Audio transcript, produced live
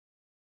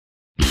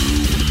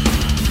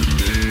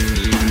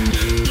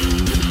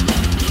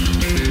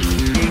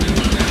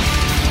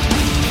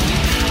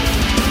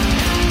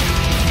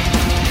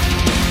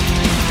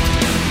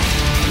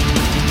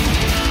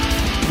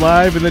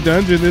live in the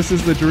dungeon. This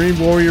is the Dream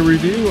Warrior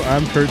Review.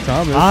 I'm Kurt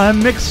Thomas. I'm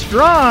Mick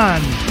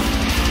Strawn.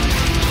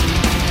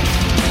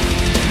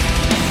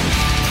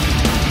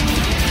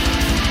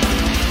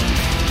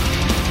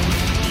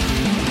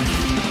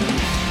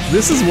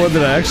 This is one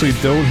that I actually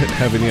don't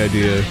have any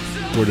idea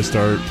where to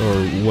start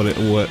or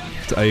what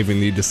I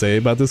even need to say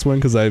about this one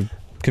because I'm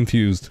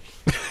confused.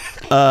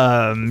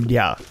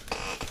 Yeah.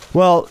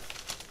 Well,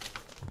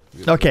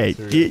 okay.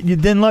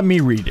 Then let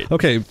me read it.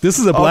 Okay, this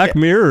is a Black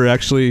Mirror,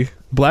 actually.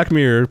 Black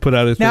Mirror put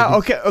out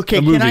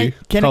a movie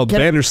called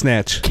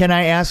Bandersnatch. Can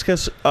I ask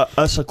us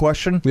a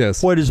question?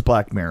 Yes. What is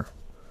Black Mirror?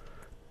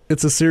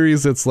 It's a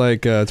series that's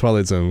like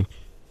Twilight Zone.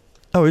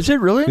 Oh, is it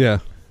really? Yeah.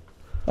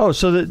 Oh,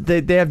 so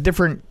they have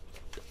different...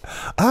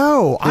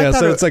 Oh, I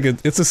thought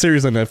it's a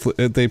series on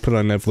Netflix. They put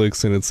on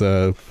Netflix, and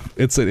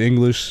it's in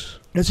English.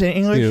 It's in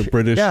English,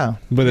 British. Yeah,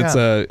 but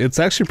it's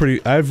actually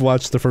pretty. I've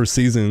watched the first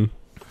season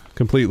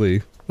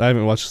completely. I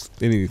haven't watched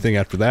anything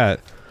after that,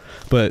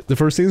 but the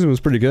first season was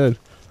pretty good.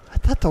 I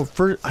thought the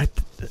first.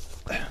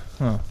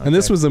 And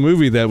this was a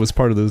movie that was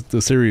part of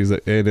the series,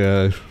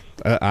 and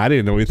I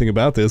didn't know anything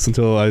about this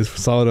until I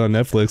saw it on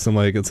Netflix. I'm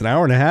like, it's an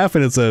hour and a half,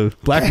 and it's a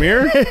Black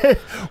Mirror.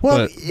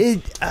 Well,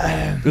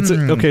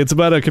 it's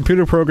about a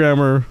computer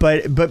programmer.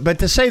 But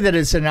to say that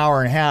it's an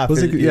hour and a half,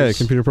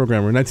 computer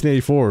programmer,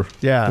 1984.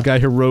 Yeah, the guy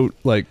who wrote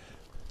like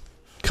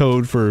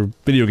code for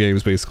video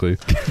games, basically.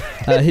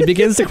 He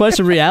begins to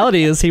question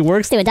reality as he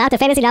works to adapt a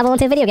fantasy novel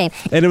into a video game.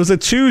 And it was a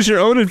choose your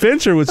own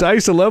adventure, which I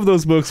used to love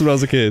those books when I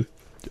was a kid.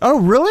 Oh,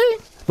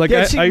 really? Like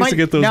I used to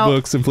get those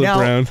books and flip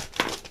around.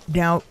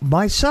 Now,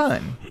 my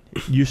son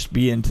used to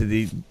be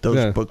into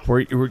those books where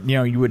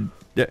you would.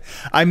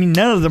 I mean,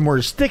 none of them were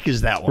as thick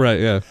as that one. Right.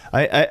 Yeah.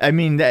 I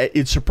mean,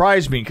 it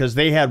surprised me because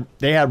they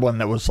had one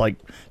that was like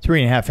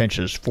 3.5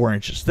 inches, 4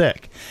 inches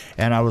thick,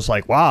 and I was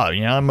like, wow,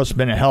 that must have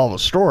been a hell of a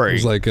story. It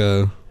was like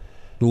The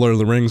Lord of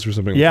the Rings or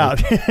something. Yeah.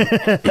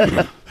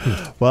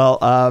 Well,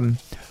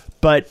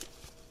 but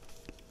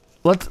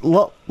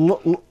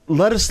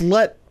let us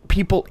let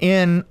people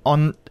in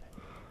on.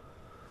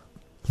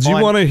 Do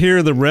you want to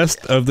hear the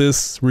rest of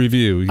this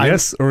review?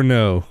 Yes or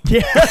no?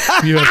 Yeah.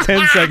 You have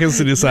 10 seconds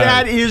to decide.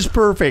 That is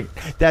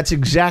perfect. That's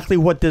exactly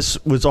what this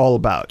was all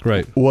about.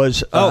 Right.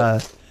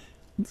 The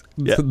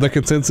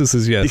consensus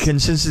is yes. The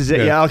consensus,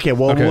 okay.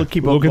 Well, we'll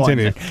keep. We'll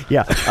continue.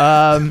 Yeah.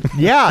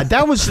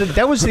 That was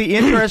the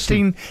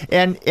interesting,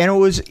 and it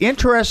was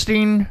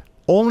interesting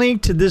only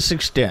to this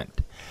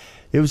extent.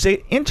 It was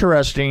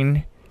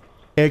interesting,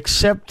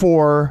 except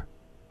for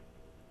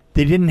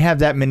they didn't have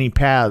that many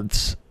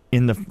paths.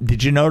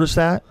 Did you notice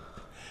that?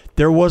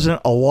 There wasn't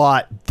a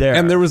lot there.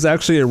 And there was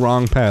actually a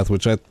wrong path,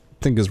 which I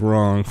think is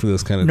wrong for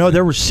this kind of thing. No,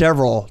 there were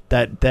several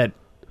that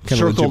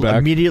circled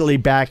immediately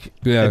back.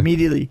 Yeah.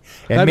 Immediately.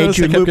 And made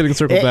you kept getting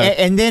circled back.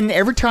 And then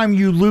every time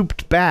you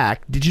looped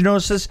back, did you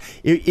notice this?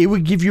 It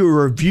would give you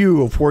a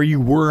review of where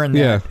you were in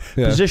that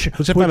position.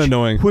 Which I found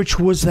annoying. Which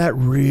was that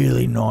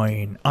really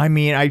annoying. I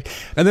mean,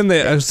 And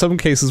then some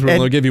cases where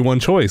they'll give you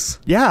one choice.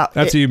 Yeah.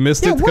 After you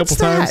missed it a couple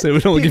times, they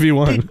would only give you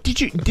one. Did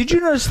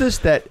you notice this?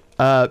 That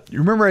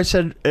remember I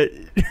said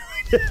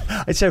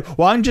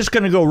well, I'm just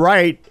going to go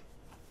right.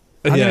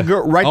 I'm going to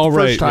go right the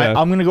first time.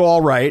 I'm going to go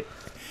all right.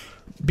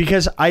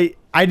 Because I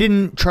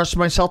didn't trust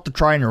myself to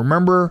try and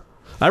remember.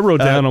 I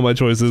wrote down all my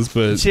choices,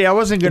 but see, I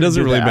wasn't going to. It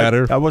doesn't really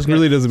matter. I wasn't.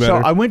 Really doesn't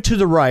matter. So I went to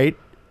the right,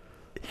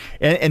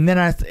 and then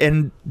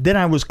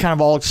I was kind of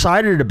all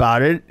excited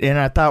about it, and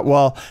I thought,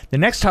 well, the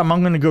next time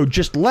I'm going to go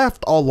just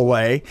left all the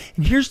way.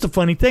 And here's the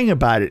funny thing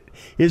about it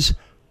is,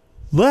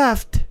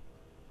 left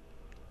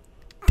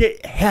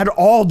had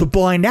all the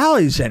blind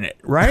alleys in it,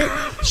 right?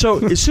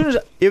 So as soon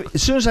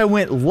as I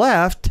went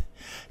left.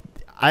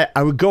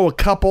 I would go a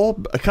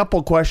couple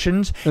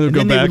questions, and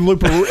then it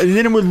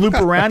would loop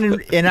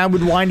around, and I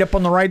would wind up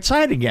on the right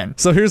side again.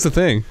 So here's the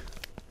thing: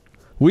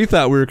 we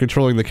thought we were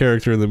controlling the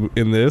character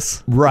in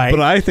this, right? But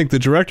I think the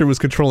director was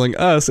controlling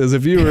us as a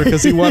viewer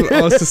because he wanted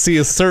us to see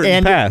a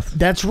certain path.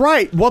 That's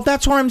right. Well,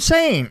 that's what I'm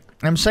saying.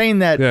 I'm saying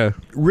that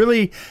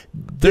really,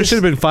 there should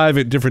have been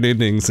 5 different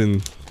endings,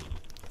 and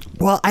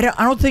I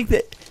don't think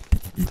that.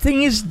 The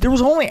thing is, there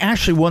was only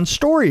actually one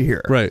story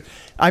here. Right.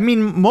 I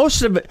mean,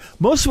 most of it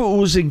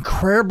was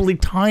incredibly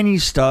tiny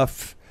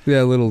stuff.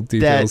 Yeah, little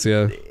details.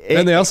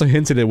 And they also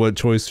hinted at what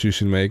choice you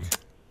should make.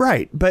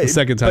 Right, but the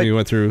second time you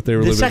went through, they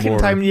were a little bit more. The second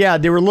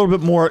time, they were a little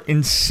bit more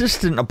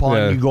insistent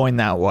upon you going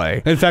that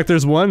way. In fact,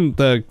 there's one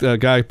the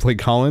guy who played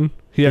Colin.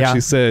 He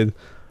actually said,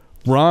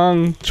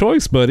 "Wrong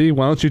choice, buddy.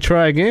 Why don't you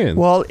try again?"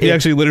 Well, he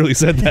actually literally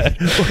said that.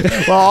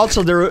 Well,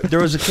 also there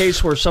was a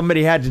case where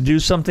somebody had to do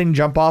something,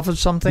 jump off of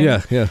something.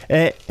 Yeah.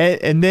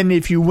 And then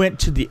if you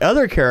went to the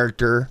other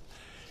character,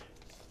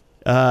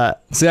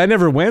 see, I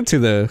never went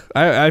to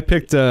I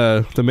picked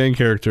the main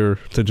character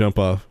to jump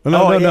off.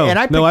 No. And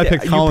I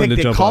picked Colin to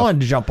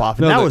jump off.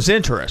 And that was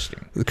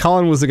interesting.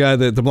 Colin was the guy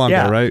the blonde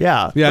guy, right?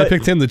 Yeah. I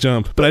picked him to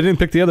jump, but I didn't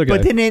pick the other guy.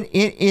 But then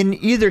in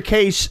either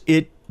case,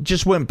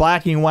 just went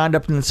black and you wound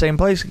up in the same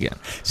place again.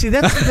 See,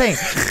 that's the thing.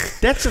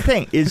 That's the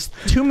thing, is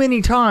too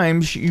many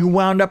times you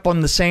wound up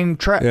on the same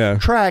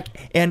track.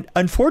 And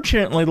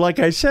unfortunately, like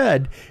I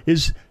said,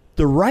 is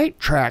the right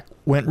track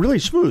went really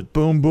smooth.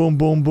 Boom, boom,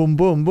 boom, boom,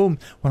 boom, boom.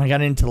 When I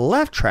got into the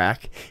left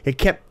track, it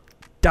kept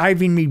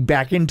diving me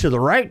back into the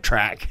right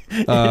track.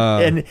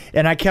 And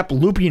I kept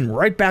looping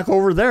right back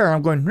over there.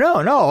 I'm going,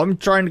 no, I'm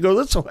trying to go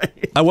this way.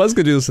 I was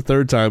going to do this a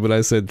third time, but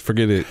I said,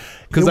 forget it.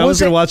 Because I was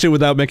going to watch it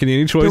without making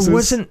any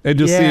choices. And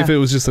just see if it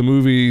was just a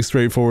movie,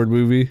 straightforward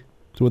movie,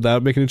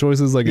 without making any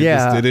choices. Like, it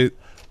just did it.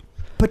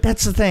 But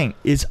that's the thing,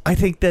 is I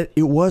think that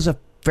it was a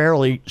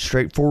fairly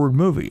straightforward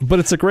movie. But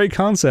it's a great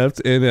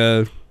concept,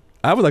 and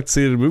I would like to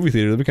see it in a movie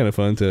theater. It'd be kind of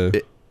fun to...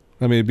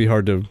 it'd be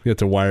hard to... You have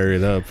to wire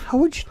it up. How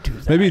would you do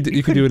that? Maybe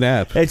you could do an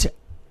app.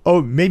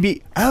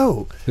 Maybe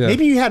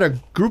you had a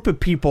group of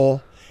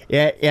people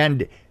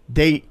and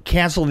they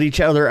canceled each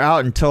other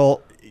out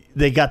until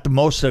they got the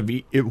most of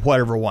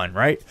whatever one,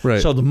 right?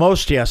 Right. So the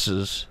most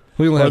yeses.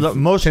 We only have the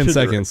most 10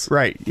 seconds.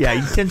 Right.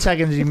 Yeah, 10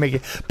 seconds you make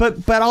it.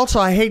 But also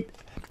I hate...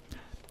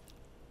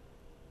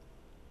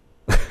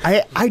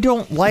 I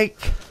don't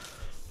like...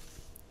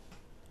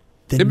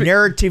 the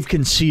narrative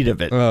conceit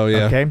of it. Oh,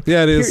 yeah. Okay?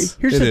 Yeah, it is.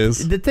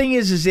 The thing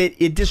is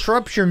it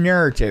disrupts your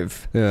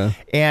narrative. Yeah.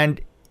 And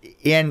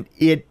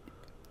it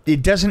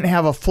doesn't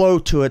have a flow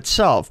to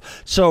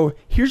itself. So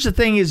here's the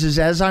thing is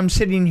as I'm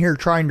sitting here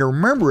trying to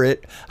remember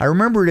it, I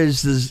remember it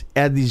as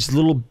these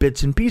little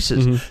bits and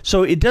pieces. Mm-hmm.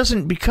 So it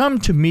doesn't become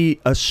to me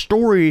a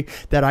story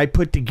that I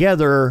put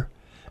together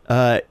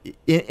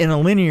in a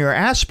linear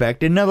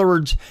aspect. In other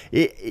words...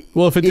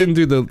 if it didn't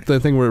do the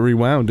thing where it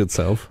rewound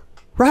itself...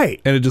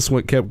 Right. And it just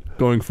kept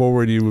going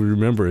forward, you would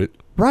remember it.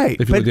 Right.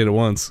 If you did it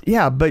once.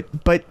 Yeah, but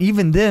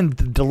even then,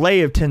 the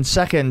delay of 10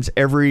 seconds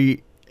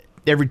every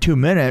 2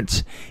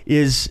 minutes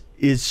is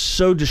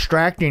so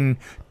distracting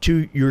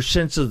to your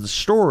sense of the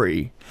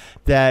story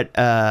that...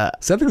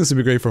 So I think this would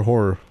be great for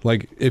horror.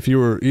 Like, if you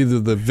were either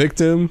the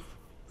victim's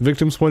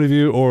point of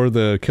view, or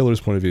the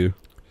killer's point of view.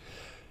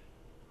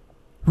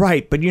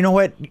 Right, but you know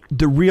what?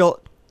 The real...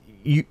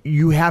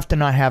 You have to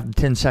not have the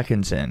 10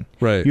 seconds in.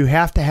 Right. You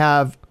have to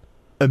have...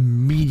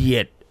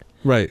 immediate.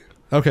 Right.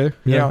 Okay.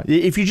 Yeah. You know,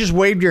 if you just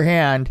waved your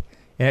hand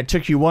and it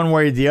took you one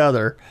way or the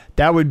other,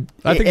 that would...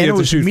 I think you have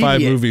to shoot immediate.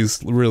 5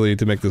 movies, really,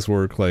 to make this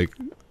work. Like,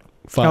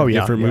 5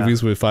 different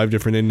movies with 5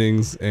 different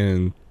endings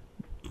and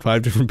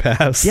 5 different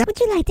paths. Yeah. Would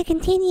you like to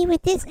continue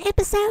with this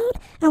episode,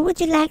 or would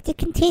you like to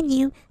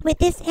continue with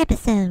this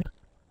episode?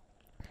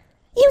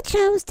 You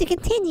chose to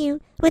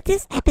continue with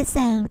this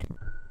episode.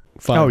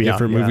 5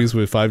 different movies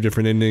with 5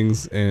 different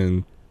endings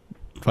and...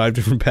 5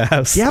 different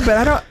paths. Yeah,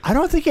 but I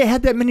don't think it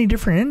had that many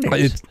different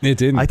endings. It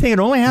didn't. I think it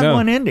only had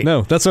one ending.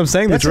 No, that's what I'm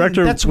saying. The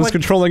director was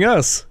controlling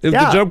us. The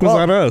joke was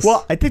on us.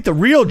 Well, I think the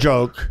real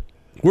joke...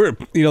 the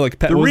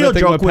real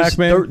joke was...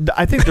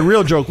 I think the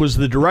real joke was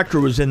the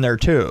director was in there,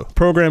 too.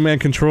 Program and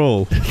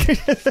control.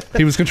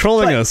 He was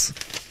controlling us.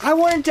 I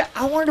wanted to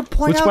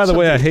point out Which, by the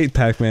way, I hate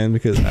Pac-Man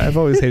because I've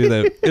always hated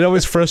that. It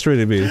always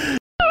frustrated me.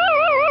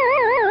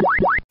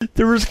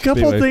 There was a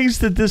couple things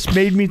that this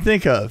made me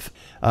think of.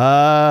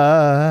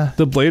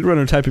 The Blade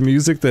Runner type of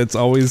music that's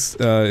always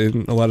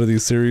in a lot of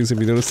these series. Have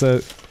you noticed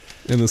that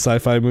in the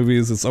sci-fi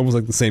movies? It's almost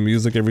like the same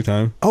music every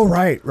time. Oh,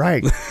 right.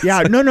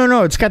 Yeah,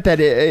 no. It's got that.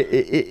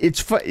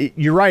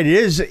 You're right. It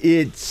is.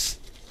 It's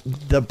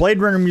the Blade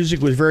Runner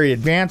music was very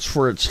advanced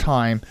for its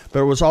time, but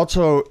it was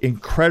also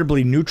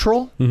incredibly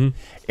neutral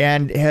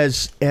and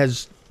has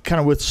kind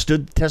of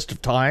withstood the test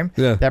of time.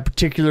 Yeah, that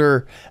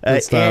particular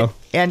style.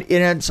 And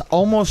it's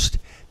almost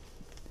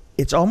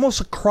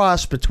a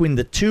cross between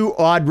the 2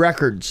 odd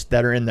records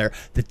that are in there.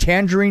 The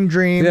Tangerine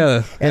Dream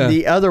and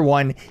the other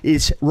one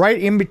is right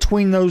in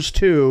between those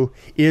 2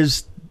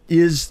 is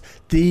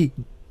the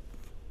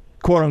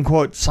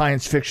quote-unquote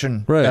science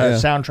fiction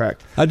soundtrack.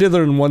 I did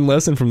learn one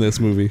lesson from this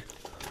movie.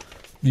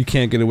 You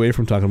can't get away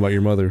from talking about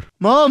your mother.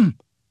 Mom!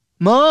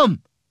 Mommy!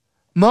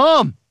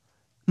 Mama!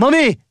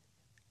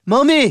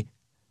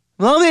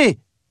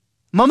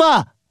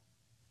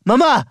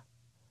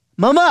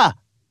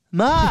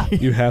 Ma!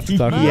 You have to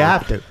talk about it. You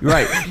have to.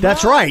 Right.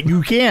 That's right.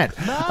 You can't.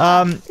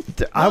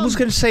 I was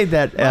going to say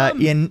that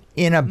in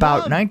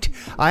about 19...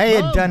 I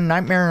had done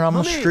Nightmare on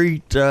Elm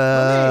Street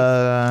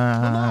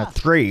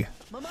 3.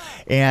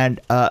 And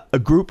a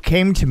group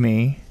came to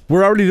me.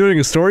 We're already doing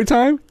a story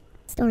time?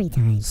 Story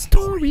time. It's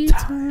story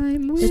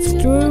time with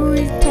Mick.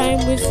 Story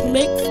time with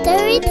Mick.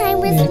 Story time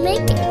with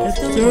Mick.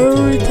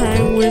 Story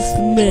time with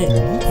Mick.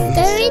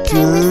 Story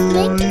time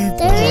with Mick.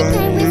 Story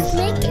time with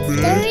Mick.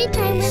 Story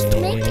time with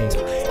Mick.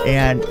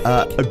 And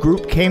a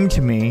group came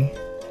to me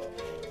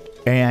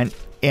and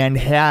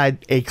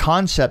had a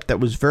concept that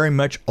was very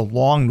much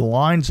along the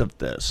lines of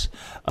this.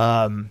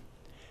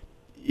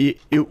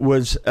 It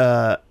was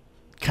kind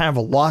of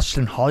a Lost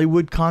in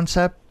Hollywood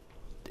concept,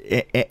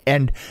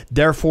 and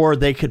therefore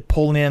they could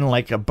pull in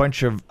like a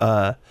bunch of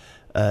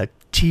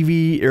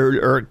TV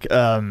or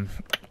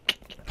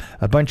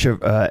a bunch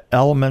of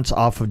elements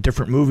off of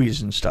different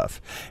movies and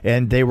stuff,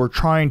 and they were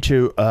trying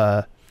to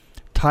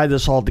tie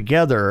this all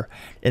together.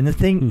 And the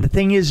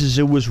thing is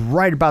it was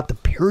right about the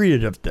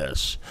period of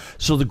this.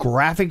 So the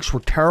graphics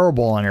were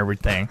terrible and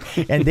everything.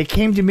 And they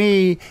came to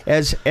me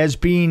as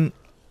being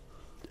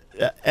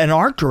an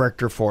art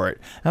director for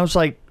it. And I was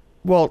like,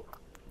 well,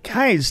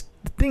 guys,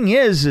 the thing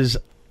is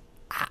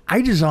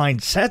I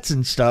designed sets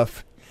and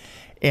stuff.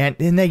 And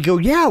they go,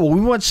 yeah, well,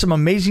 we want some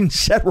amazing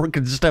set work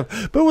and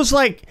stuff. But it was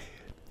like,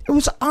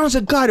 honest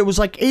to God, it was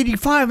like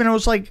 85. And I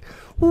was like,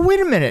 well, wait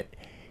a minute.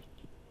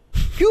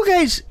 You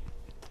guys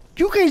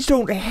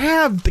don't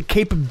have the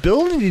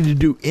capability to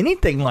do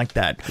anything like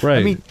that. Right.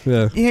 I mean,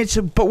 yeah.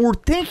 But we're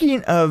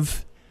thinking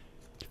of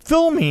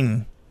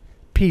filming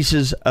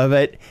pieces of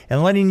it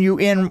and letting you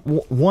in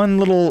one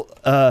little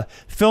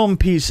film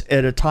piece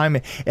at a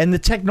time. And the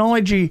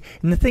technology,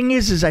 and the thing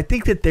is I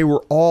think that they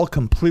were all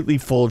completely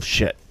full of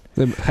shit.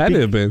 It had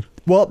to have been.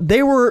 Well,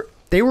 they were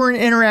an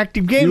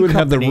interactive game. You wouldn't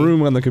company. have the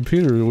room on the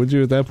computer, would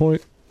you, at that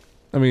point?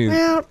 I mean,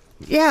 Well,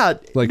 yeah,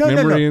 like no,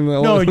 memory and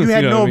all no, that, you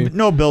had you know what I mean?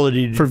 no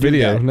ability to for do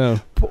video. that. No.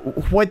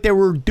 What they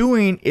were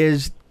doing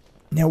is,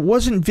 now it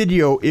wasn't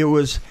video. It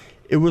was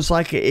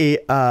like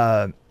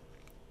a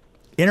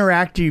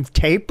interactive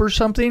tape or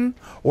something,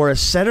 or a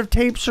set of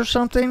tapes or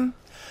something.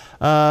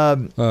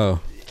 Oh.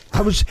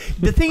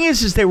 The thing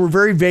is they were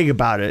very vague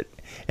about it,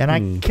 and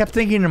I kept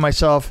thinking to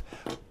myself,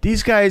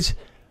 these guys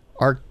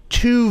are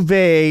too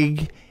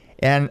vague.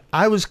 And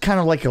I was kind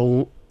of like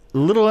a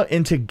little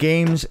into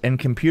games and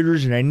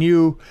computers, and I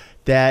knew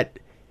that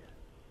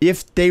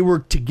if they were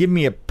to give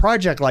me a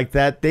project like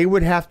that, they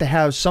would have to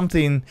have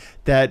something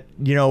that,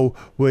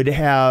 would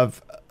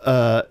have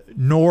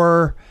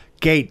NOR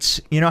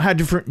gates. You know how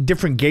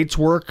different gates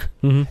work?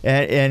 Mm-hmm.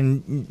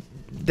 And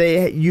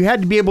you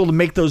had to be able to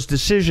make those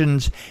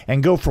decisions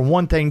and go from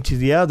one thing to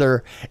the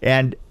other,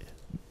 and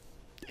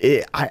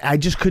I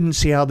just couldn't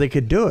see how they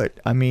could do it.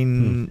 I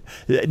mean,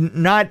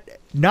 not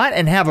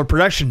and have a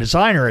production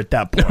designer at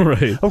that point.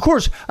 Right. Of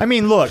course. I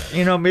mean, look,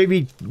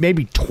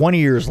 maybe 20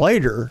 years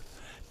later,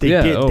 they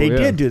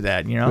did do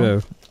that.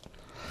 Yeah.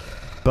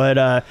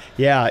 But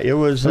it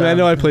was. I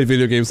know I played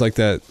video games like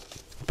that,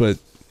 but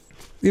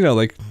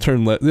like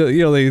turn left.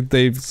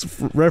 They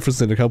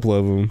referenced in a couple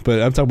of them,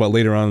 but I'm talking about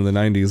later on in the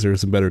 '90s. There were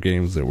some better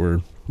games that were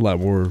a lot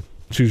more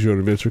choose your own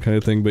adventure kind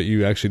of thing, but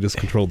you actually just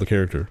controlled the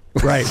character.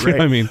 Right. You know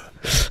what I mean,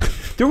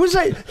 there was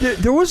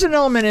an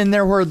element in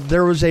there where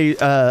there was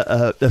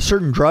a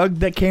certain drug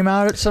that came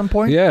out at some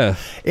point. Yeah,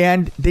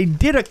 and they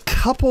did a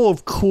couple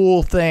of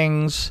cool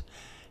things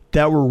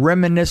that were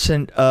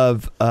reminiscent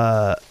of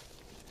acid.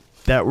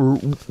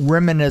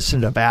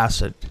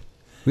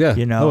 Yeah.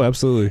 Oh,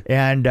 absolutely.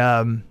 And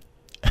that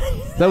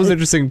was an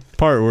interesting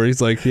part where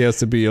he's like he has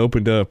to be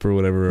opened up or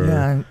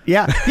whatever.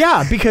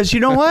 Yeah. Because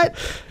you know what?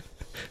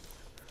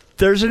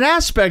 There's an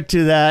aspect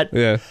to that.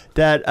 Yeah.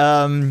 That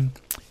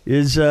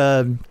is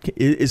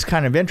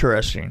kind of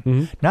interesting.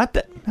 Mm-hmm. Not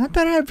that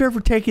I've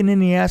ever taken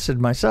any acid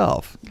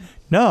myself.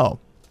 No.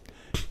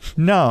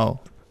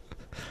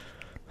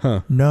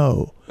 Huh.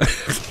 No.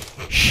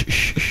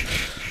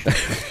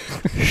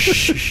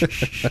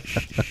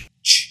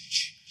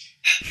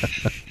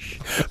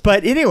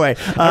 But anyway,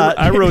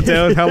 I wrote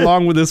down how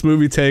long would this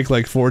movie take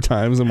like 4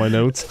 times in my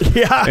notes.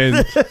 Yeah,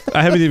 and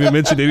I haven't even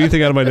mentioned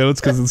anything out of my notes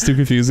because it's too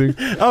confusing.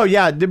 Oh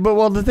yeah,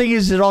 but the thing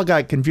is, it all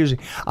got confusing.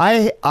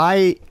 I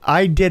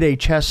did a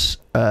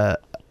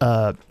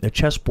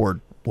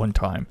chessboard one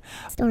time.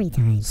 Story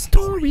time.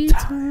 Story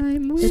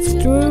time with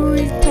Mick.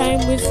 Story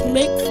time with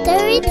Mick.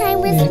 Story time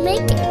with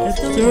Mick.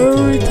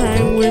 Story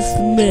time with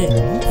Mick.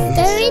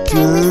 Story time with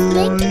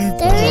Mick.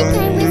 Story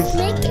time with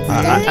Mick.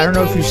 I don't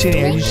know if you've seen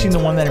it. Have you seen the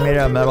one that I made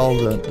out of metal?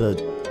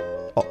 The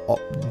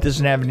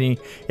doesn't have any.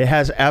 It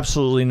has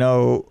absolutely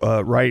no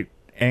right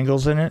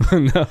angles in it.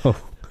 No.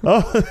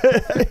 Oh,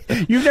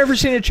 you've never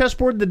seen a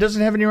chessboard that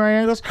doesn't have any right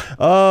angles?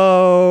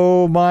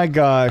 Oh my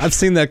gosh! I've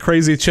seen that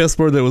crazy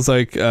chessboard that was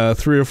like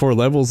 3 or 4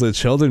 levels that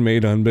Sheldon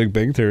made on Big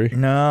Bang Theory.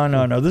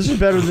 No. This is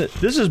better.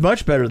 This is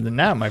much better than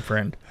that, my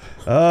friend.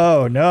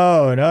 Oh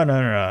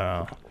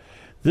no.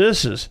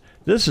 This is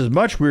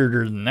much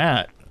weirder than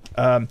that.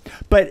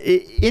 But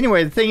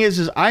anyway, the thing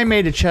is I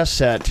made a chess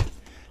set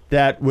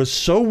that was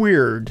so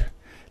weird.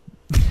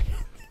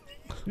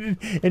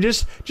 And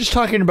just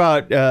talking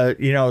about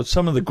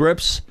some of the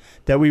grips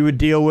that we would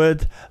deal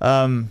with,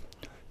 some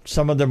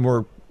of them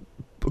were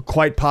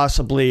quite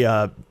possibly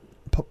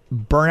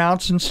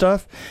burnouts and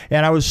stuff.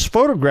 And I was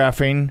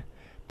photographing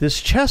this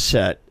chess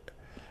set,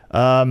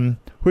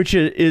 which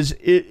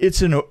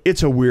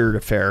it's a weird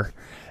affair.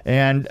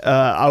 And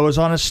I was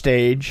on a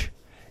stage,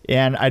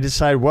 and I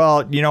decided,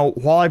 well,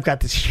 while I've got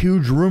this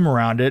huge room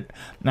around it,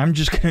 I'm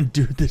just going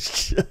to do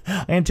this.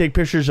 I'm going to take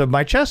pictures of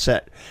my chess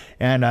set,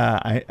 and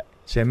I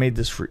made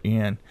this for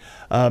Ian.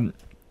 Wow.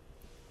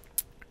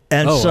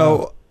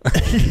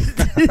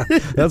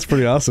 That's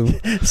pretty awesome.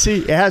 See,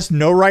 it has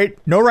no right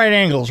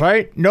angles,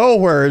 right?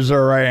 Nowhere is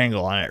there a right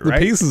angle on it, right?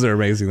 The pieces are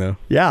amazing, though.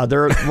 Yeah,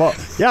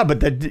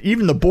 but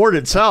even the board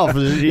itself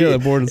is the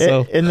board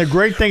itself. And the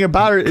great thing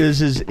about it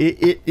is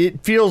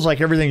it feels like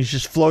everything's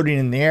just floating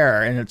in the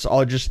air, and it's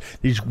all just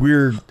these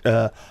weird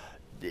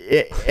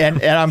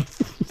and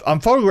I'm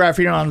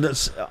photographing on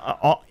this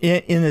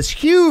in this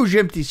huge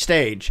empty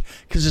stage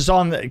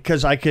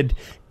because I could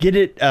get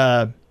it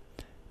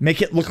make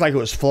it look like it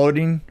was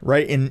floating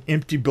right in an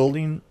empty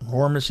building,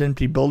 enormous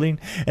empty building.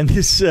 And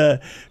this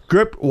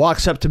grip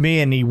walks up to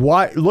me and he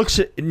looks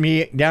at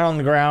me down on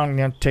the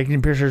ground,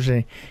 taking pictures,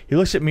 and he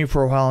looks at me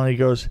for a while and he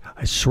goes,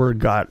 "I swear to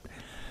God,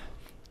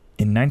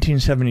 in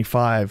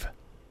 1975,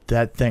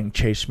 that thing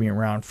chased me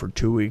around for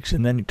 2 weeks,"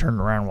 and then he turned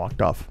around and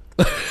walked off.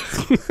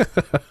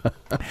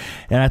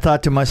 And I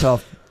thought to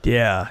myself,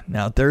 yeah,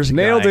 now there's a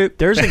nailed guy. it.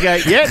 There's a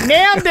guy. Yeah,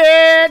 nailed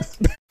it.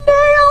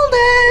 Nailed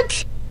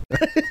it.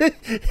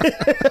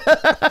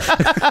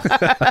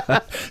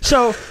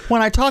 So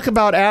when I talk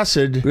about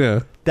acid,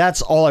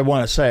 that's all I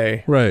want to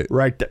say. Right.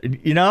 Right there.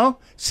 You know?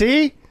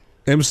 See?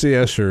 MC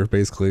Escher,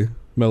 basically.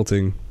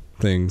 Melting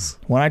things.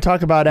 When I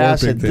talk about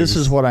acid, this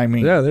is what I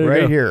mean. Yeah, there you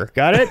right go. here.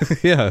 Got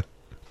it? Yeah.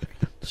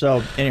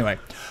 So, anyway.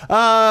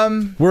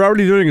 We're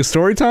already doing a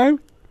story time?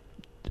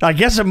 I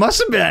guess it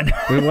must have been.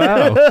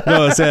 Wow.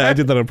 No, I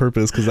did that on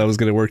purpose because I was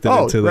going to work that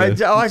into right.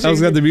 the... I was going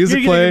to have the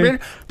music play, then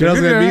I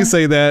was going to me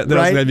say that, then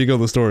I was going to go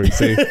to the story.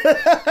 See?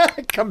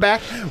 Come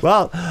back.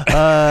 Well,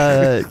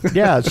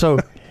 yeah, so...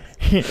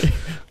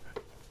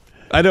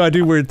 I know I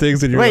do weird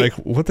things and you're like,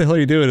 what the hell are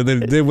you doing? And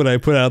then when I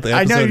put out the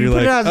episode, you're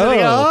like,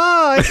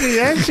 I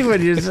see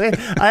what you're saying.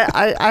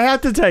 I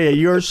have to tell you,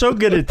 you're so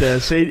good at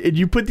this. And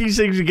you put these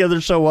things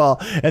together so well.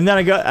 And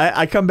then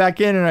I come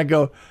back in and I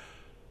go,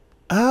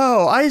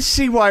 oh, I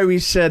see why we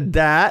said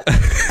that.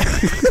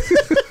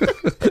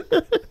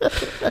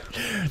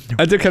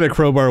 I did kind of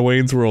crowbar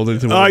Wayne's World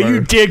into one. Oh,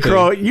 you did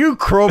you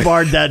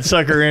crowbarred that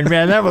sucker in,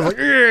 man. That was like...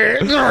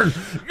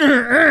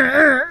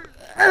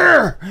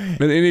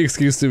 And any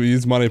excuse to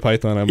use Monty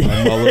Python, I'm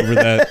all over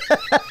that.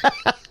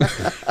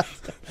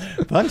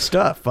 Fun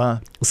stuff, huh?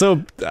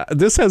 So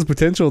this has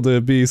potential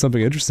to be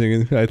something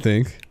interesting, I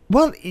think.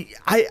 Well,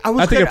 I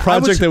think a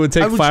project that would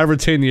take 5 or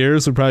 10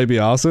 years would probably be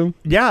awesome.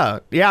 Yeah.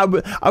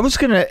 I was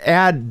going to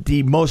add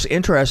the most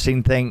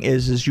interesting thing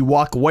is you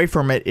walk away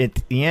from it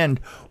at the end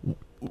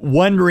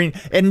wondering,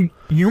 and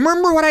you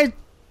remember when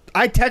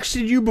I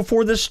texted you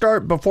before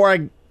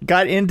I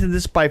got into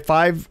this by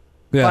 5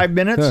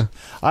 minutes? Yeah.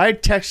 I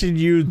texted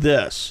you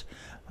this.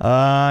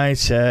 I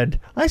said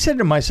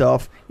to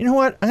myself, you know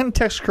what? I'm going to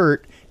text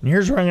Kurt, and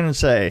here's what I'm going to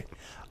say.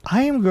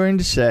 I am going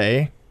to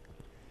say,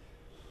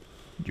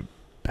 you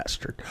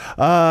bastard.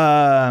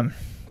 Blah,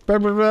 blah,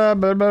 blah,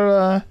 blah,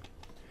 blah.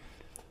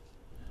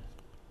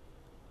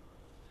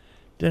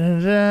 Da, da,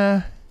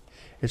 da.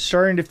 It's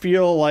starting to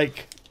feel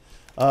like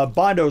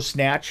Bondo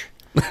Snatch.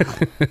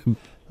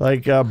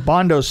 Like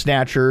Bondo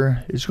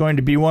Snatcher is going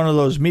to be one of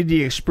those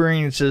media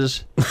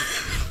experiences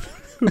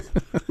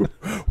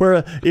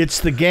where it's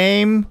the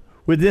game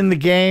within the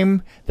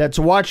game that's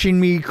watching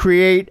me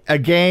create a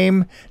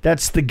game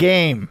that's the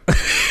game.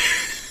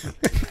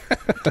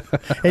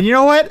 And you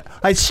know what?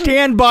 I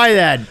stand by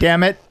that,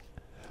 damn it.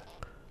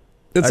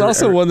 It's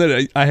also one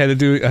that I had to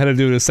do. I had to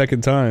do it a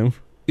second time,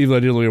 even though I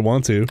didn't really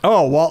want to.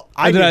 Oh well,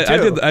 I did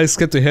too. I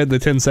skipped ahead the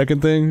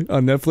 10-second thing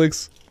on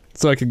Netflix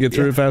so I could get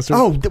through it faster.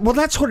 Oh well,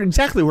 that's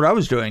exactly what I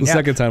was doing. The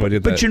second time I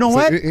did that. But you know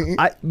what?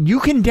 You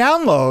can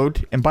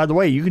download, and by the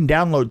way, you can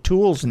download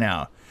tools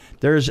now.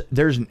 There's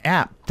an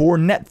app for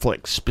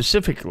Netflix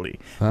specifically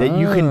that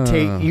you can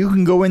take. You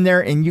can go in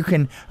there and you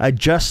can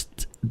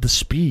adjust the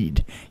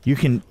speed. You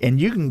can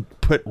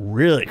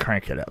really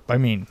crank it up. I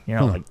mean,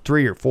 like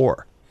 3 or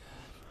 4.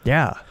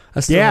 Yeah. I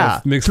still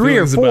have mixed 3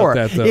 or 4. About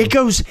that, though. It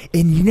goes,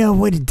 and you know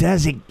what it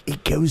does?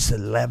 It goes to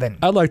 11.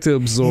 I'd like to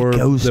absorb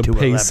the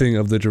pacing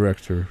of the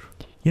director.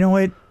 You know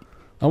what?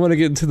 I want to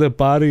get into the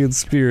body and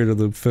spirit of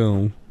the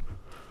film.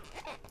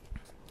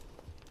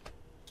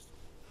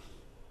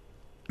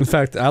 In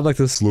fact, I'd like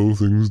to slow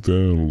things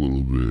down a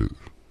little bit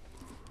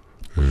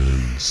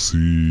and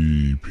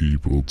see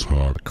people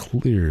talk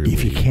clearly.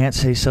 If you can't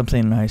say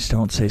something nice,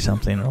 don't say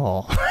something at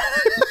all.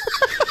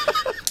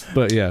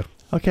 But yeah.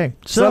 Okay,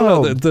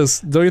 so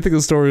don't you think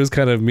the story was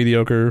kind of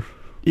mediocre?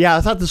 Yeah,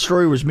 I thought the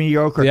story was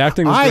mediocre. The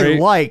acting was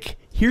great.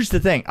 Here's the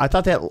thing. I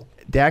thought that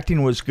the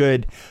acting was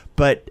good,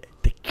 but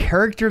the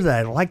character that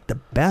I liked the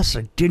best,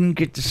 I didn't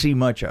get to see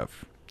much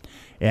of.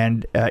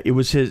 And it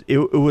was the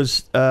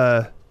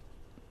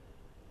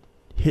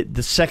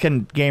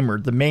second gamer,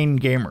 the main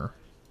gamer.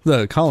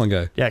 The Colin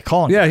guy. Yeah,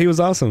 Colin. Yeah, he was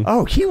awesome.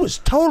 Oh, he was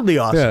totally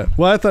awesome. Yeah.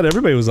 Well, I thought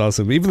everybody was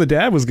awesome. Even the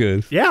dad was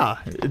good. Yeah.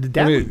 The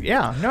dad,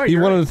 he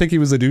wanted to think he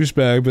was a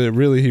douchebag, but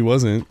really he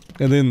wasn't.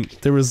 And then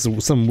there was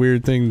some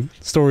weird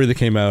story that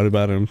came out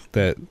about him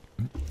that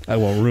I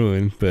won't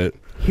ruin, but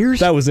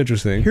that was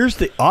interesting. Here's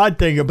the odd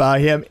thing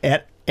about him,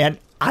 and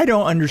I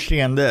don't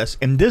understand this,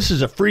 and this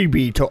is a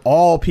freebie to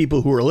all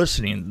people who are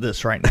listening to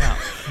this right now,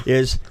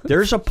 is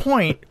there's a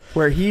point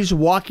where he's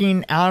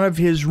walking out of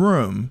his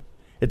room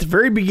at the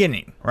very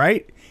beginning,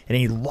 right? And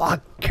he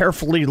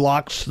carefully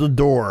locks the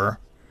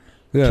door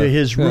to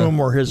his room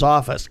or his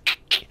office.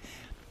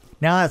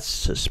 Now that's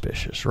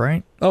suspicious,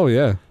 right? Oh,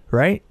 yeah.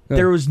 Right? Yeah.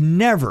 There was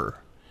never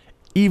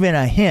even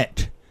a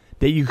hint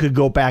that you could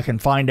go back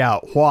and find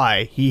out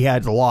why he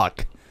had to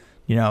lock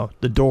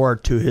the door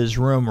to his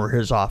room or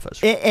his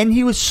office. And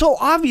he was so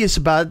obvious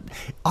about it.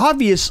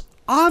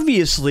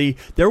 Obviously,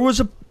 there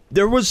was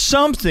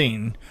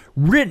something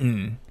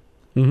written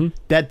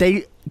that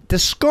they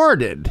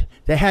discarded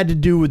that had to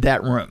do with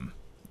that room.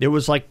 It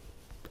was like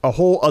a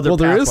whole other Well,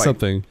 there is pathway.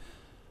 something.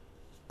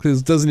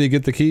 Because doesn't he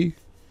get the key?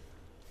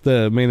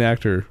 The main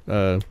actor,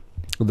 the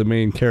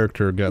main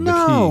character got the key.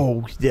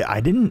 No,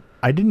 I didn't.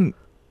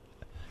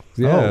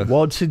 Yeah. Oh,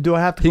 well, do I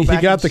have to go He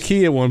back? got the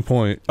key at one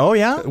point. Oh,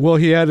 yeah? Well,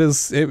 he had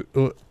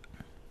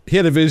he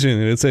had a vision,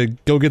 and it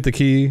said, "Go get the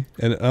key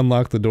and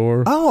unlock the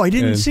door." Oh, I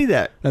didn't and, see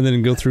that. And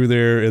then go through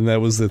there, and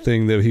that was the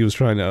thing that he was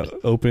trying to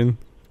open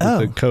with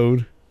the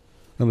code. I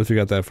don't know if you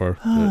got that far.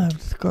 Yeah.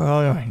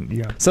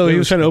 So he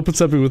was trying to open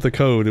something with the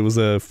code. It was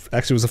actually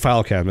it was a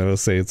file cabinet.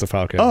 Let's say it's a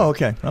file cabinet. Oh,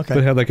 okay. But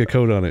it had like a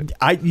code on it.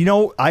 I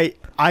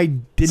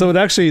didn't. So it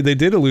actually, they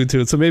did allude to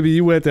it. So maybe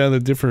you went down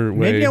a different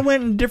way. Maybe I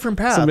went in a different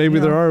path. So maybe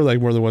there are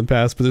like more than one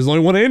path, but there's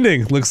only one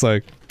ending. Looks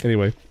like.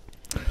 Anyway.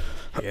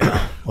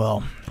 Yeah.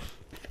 Well.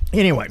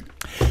 Anyway,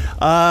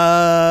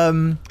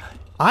 I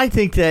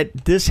think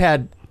that this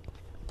had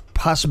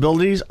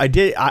possibilities. I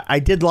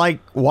did like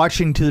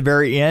watching to the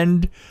very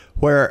end.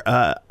 Where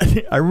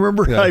I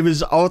remember I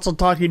was also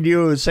talking to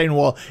you and saying,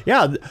 well,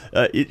 yeah,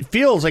 it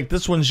feels like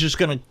this one's just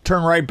going to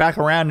turn right back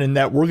around and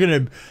that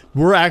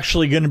we're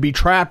actually going to be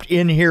trapped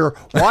in here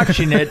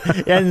watching it.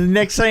 And the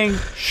next thing,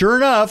 sure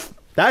enough,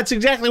 that's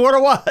exactly what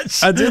it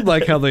was. I did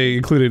like how they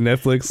included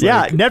Netflix.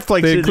 Yeah, like,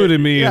 Netflix. They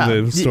included me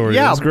in the story.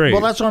 Yeah, it was great.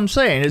 well, that's what I'm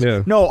saying.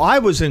 Yeah. No, I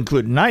was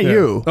included, not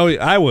you. Oh,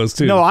 yeah, I was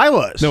too. No, I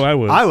was. No, I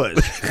was. I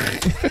was.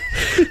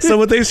 So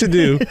what they should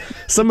do,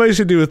 somebody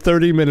should do a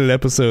 30-minute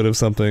episode of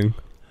something.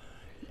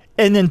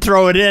 And then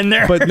throw it in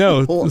there. But no,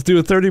 let's do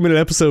a 30-minute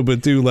episode,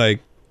 but do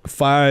like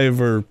 5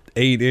 or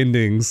 8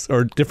 endings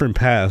or different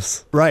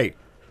paths. Right.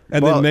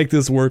 And then make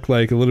this work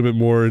like a little bit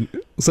more,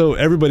 so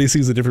everybody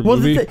sees a different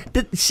movie.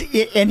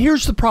 And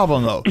here's the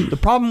problem, though. The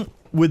problem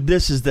with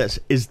this is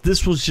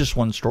this was just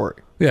one story.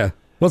 Yeah.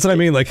 That's what I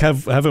mean. Like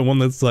have it one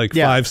that's like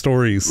 5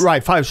 stories.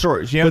 Right, 5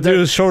 stories. But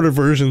do a shorter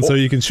version so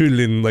you can shoot it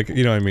in like,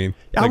 you know what I mean?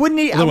 Like,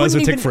 otherwise it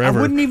would take forever.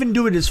 I wouldn't even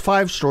do it as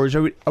 5 stories.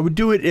 I would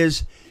do it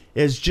as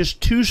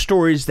just 2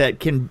 stories that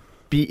can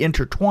be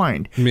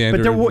intertwined.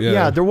 Meandered,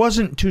 but there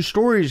wasn't 2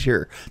 stories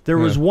here. There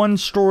was one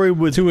story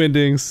with 2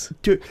 endings,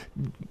 2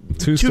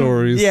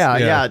 stories.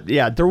 Yeah.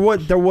 There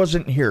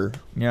wasn't here.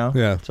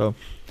 Yeah. So,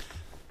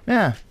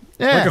 yeah.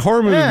 Like a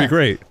horror movie would be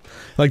great.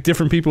 Like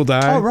different people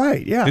die. Oh,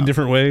 right. Yeah. In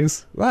different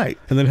ways. Right.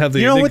 And then have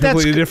the ending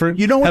completely different.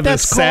 You know what have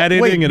that's a sad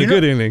called? ending and a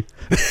good ending.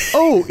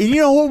 Oh, and you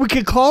know what we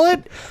could call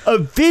it? A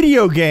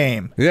video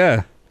game.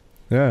 Yeah.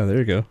 Yeah. There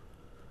you go.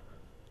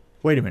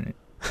 Wait a minute.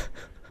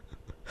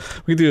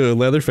 We could do a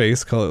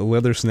Leatherface, call it a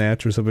Leather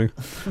Snatch or something.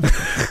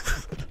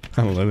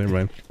 I don't know, never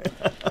mind.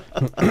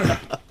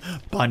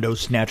 Bondo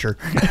Snatcher.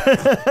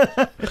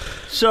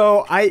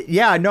 So I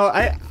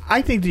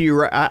think that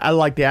you're right. I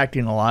like the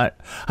acting a lot.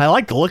 I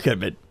like the look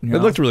of it.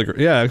 It looked really great.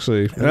 Yeah,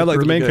 actually. And I like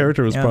the main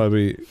character was Yeah.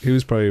 probably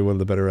one of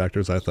the better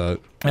actors, I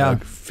thought. Yeah.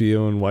 Like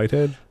Fionn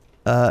Whitehead.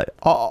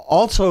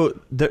 Also,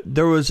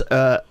 there was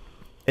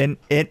an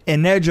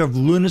edge of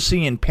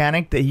lunacy and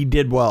panic that he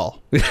did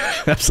well.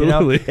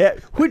 Absolutely.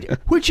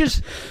 Which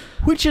is,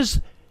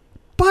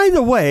 by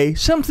the way,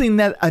 something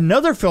that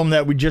another film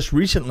that we just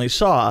recently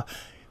saw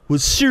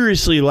was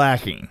seriously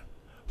lacking.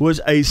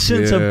 Was a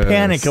sense of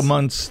panic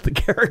amongst the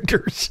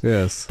characters.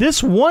 Yes.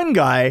 This one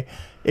guy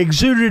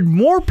exuded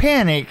more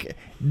panic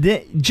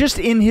just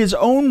in his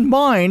own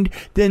mind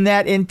than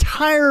that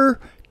entire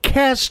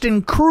cast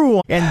and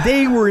crew, and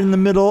they were in the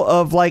middle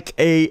of like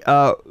a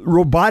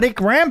robotic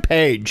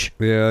rampage.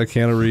 Yeah,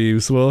 Keanu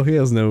Reeves. Well, he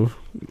has no.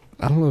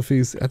 I don't know if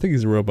I think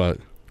he's a robot.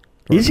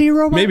 Is he a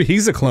robot? Maybe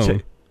he's a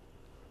clone.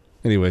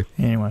 Anyway,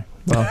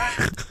 well,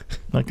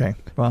 okay,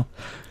 well,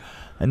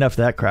 enough of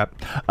that crap.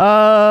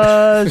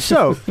 Oh,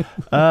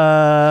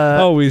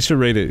 we should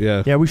rate it.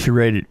 Yeah. Yeah, we should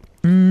rate it.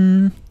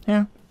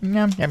 Yeah.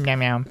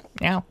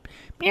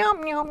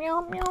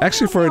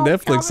 Actually, for a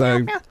Netflix,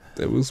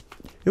 it was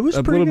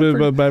a pretty little good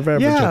bit above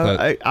average. Yeah, I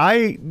thought.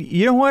 I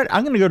you know what?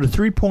 I'm going to go to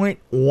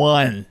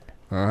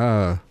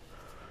 3.1.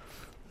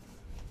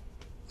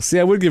 See,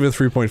 I would give it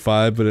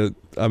 3.5, but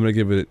I'm going to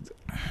give it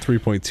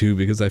 3.2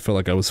 because I felt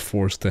like I was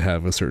forced to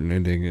have a certain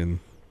ending, and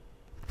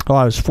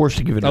I was forced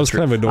to give it. I was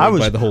kind of annoyed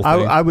by the whole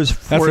thing. I was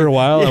after a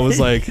while. I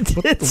was like,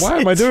 "Why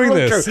am I doing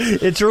really this?" True.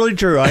 It's really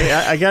true.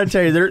 I got to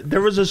tell you,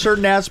 there was a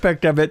certain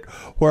aspect of it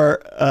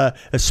where,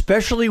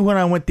 especially when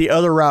I went the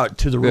other route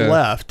to the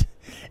left,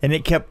 and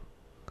it kept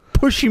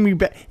pushing me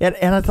back,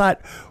 and I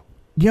thought,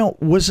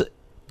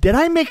 did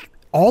I make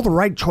all the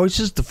right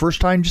choices the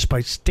first time just by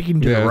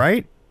sticking to the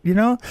right?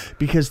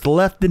 Because the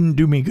left didn't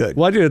do me good.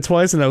 Well, I did it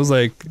twice, and I was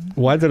like,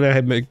 "Why did I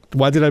make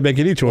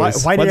any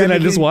choice? Why didn't I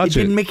just watch it?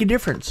 It didn't make a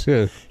difference."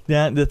 Yeah.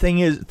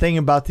 The thing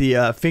about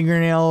the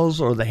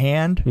fingernails or the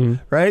hand,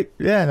 right?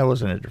 Yeah, that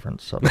wasn't a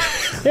difference. So,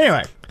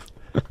 anyway,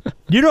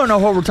 you don't know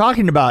what we're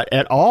talking about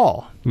at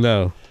all.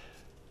 No.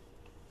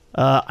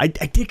 I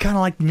did kind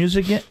of like the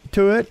music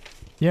to it.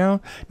 You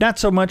know, not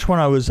so much when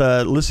I was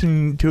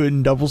listening to it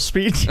in double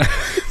speed.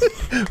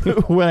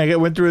 When I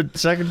went through it the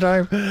second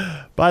time.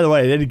 By the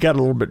way, it got a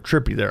little bit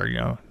trippy there, you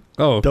know.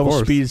 Oh, of double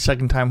course. speed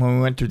second time when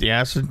we went through the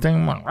acid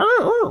thing.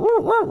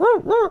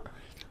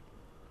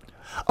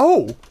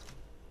 Oh,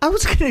 I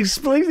was going to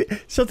explain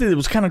something that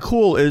was kind of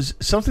cool. Is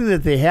something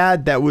that they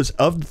had that was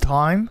of the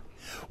time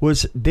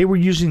was they were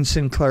using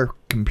Sinclair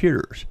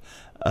computers,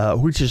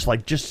 which is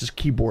like just as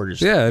keyboard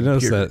as Yeah, I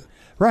noticed computer. that.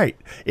 Right,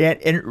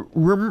 and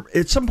remember,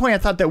 at some point I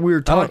thought that we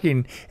were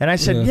talking, and I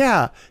said,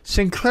 "Yeah,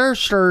 Sinclair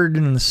started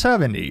in the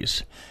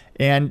 '70s,"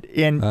 and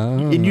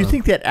you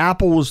think that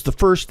Apple was the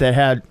first that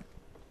had,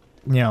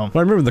 you know. Well,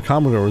 I remember the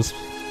Commodores.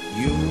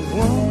 You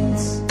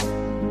once,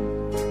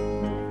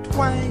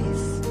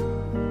 twice,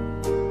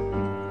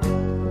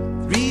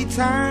 3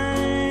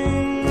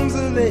 times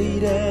a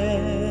lady,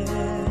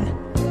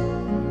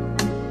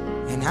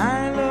 and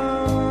I love.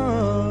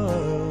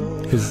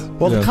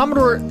 The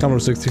Commodore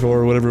 64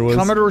 or whatever it was.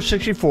 Commodore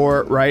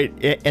 64, right,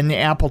 and the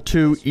Apple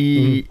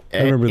IIe. I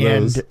remember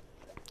those.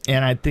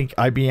 And I think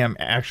IBM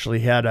actually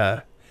had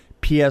a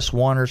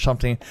PS1 or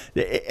something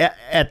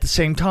at the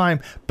same time.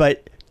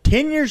 But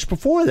 10 years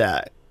before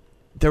that,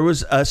 there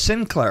was a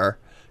Sinclair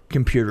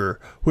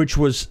computer, which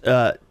was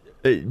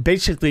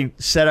basically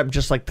set up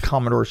just like the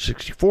Commodore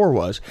 64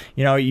 was.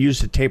 You know, it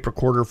used a tape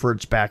recorder for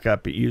its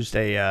backup. It used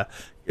a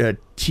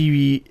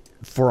TV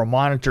for a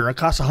monitor. It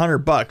cost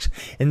 $100.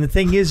 And the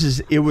thing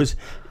is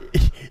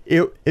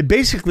it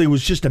basically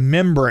was just a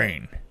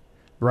membrane,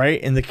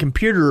 right? And the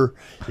computer,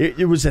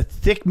 it was a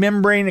thick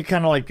membrane. It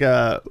kind of like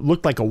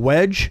looked like a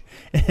wedge,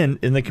 and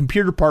the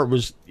computer part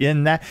was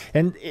in that,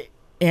 and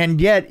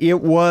yet it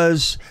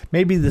was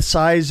maybe the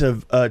size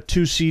of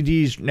 2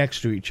 CDs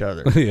next to each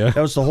other. Yeah.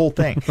 That was the whole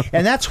thing.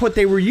 And that's what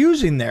they were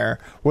using there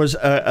was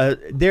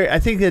I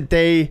think that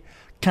they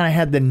kind of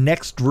had the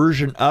next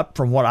version up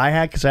from what I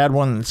had, because I had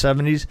one in the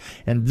 70s,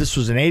 and this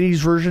was an 80s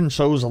version,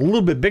 so it was a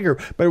little bit bigger,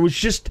 but it was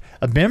just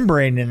a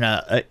membrane in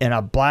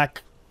a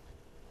black.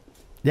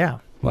 Yeah.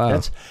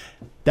 Wow.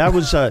 That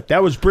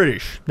was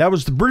British. That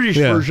was the British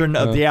version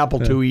of the Apple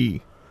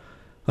IIe.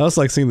 I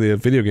also like seeing the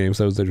video games.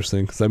 That was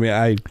interesting because I mean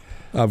I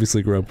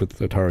obviously grew up with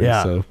Atari.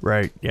 Yeah. So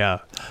Right.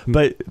 Yeah.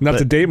 But not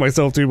to date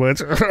myself too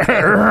much.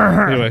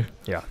 Anyway.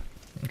 Yeah.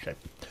 Okay.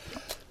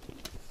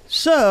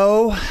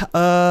 So,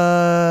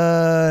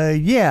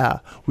 yeah,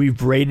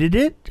 we've rated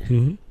it.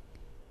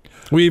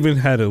 Mm-hmm. We even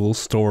had a little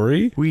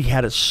story. We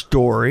had a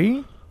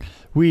story.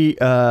 We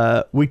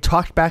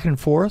talked back and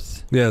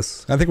forth.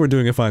 Yes, I think we're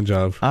doing a fine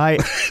job.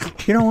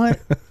 You know what?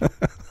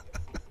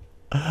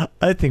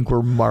 I think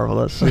we're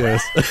marvelous.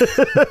 Yes.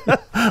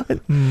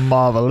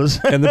 Marvelous.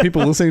 And the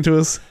people listening to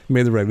us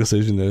made the right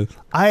decision there.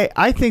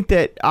 I think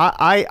that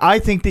I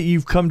think that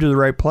you've come to the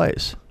right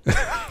place.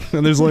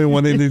 And there's only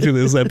one ending to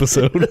this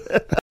episode.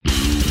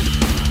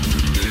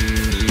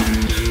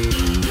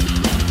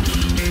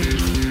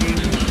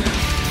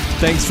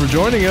 Thanks for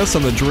joining us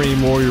on the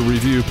Dream Warrior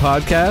Review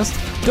podcast.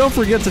 Don't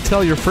forget to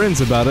tell your friends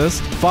about us,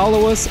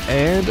 follow us,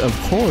 and, of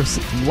course,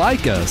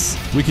 like us.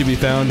 We can be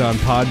found on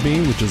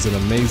Podbean, which is an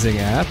amazing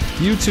app,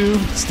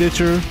 YouTube,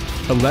 Stitcher,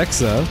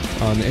 Alexa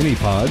on any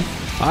pod,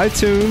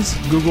 iTunes,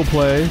 Google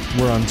Play.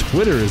 We're on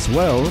Twitter as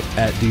well,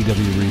 at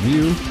DW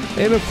Review,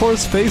 and, of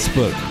course,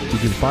 Facebook. You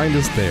can find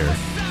us there.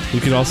 You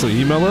can also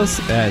email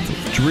us at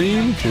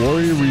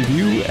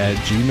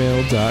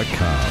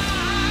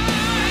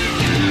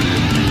dreamwarriorreview@gmail.com.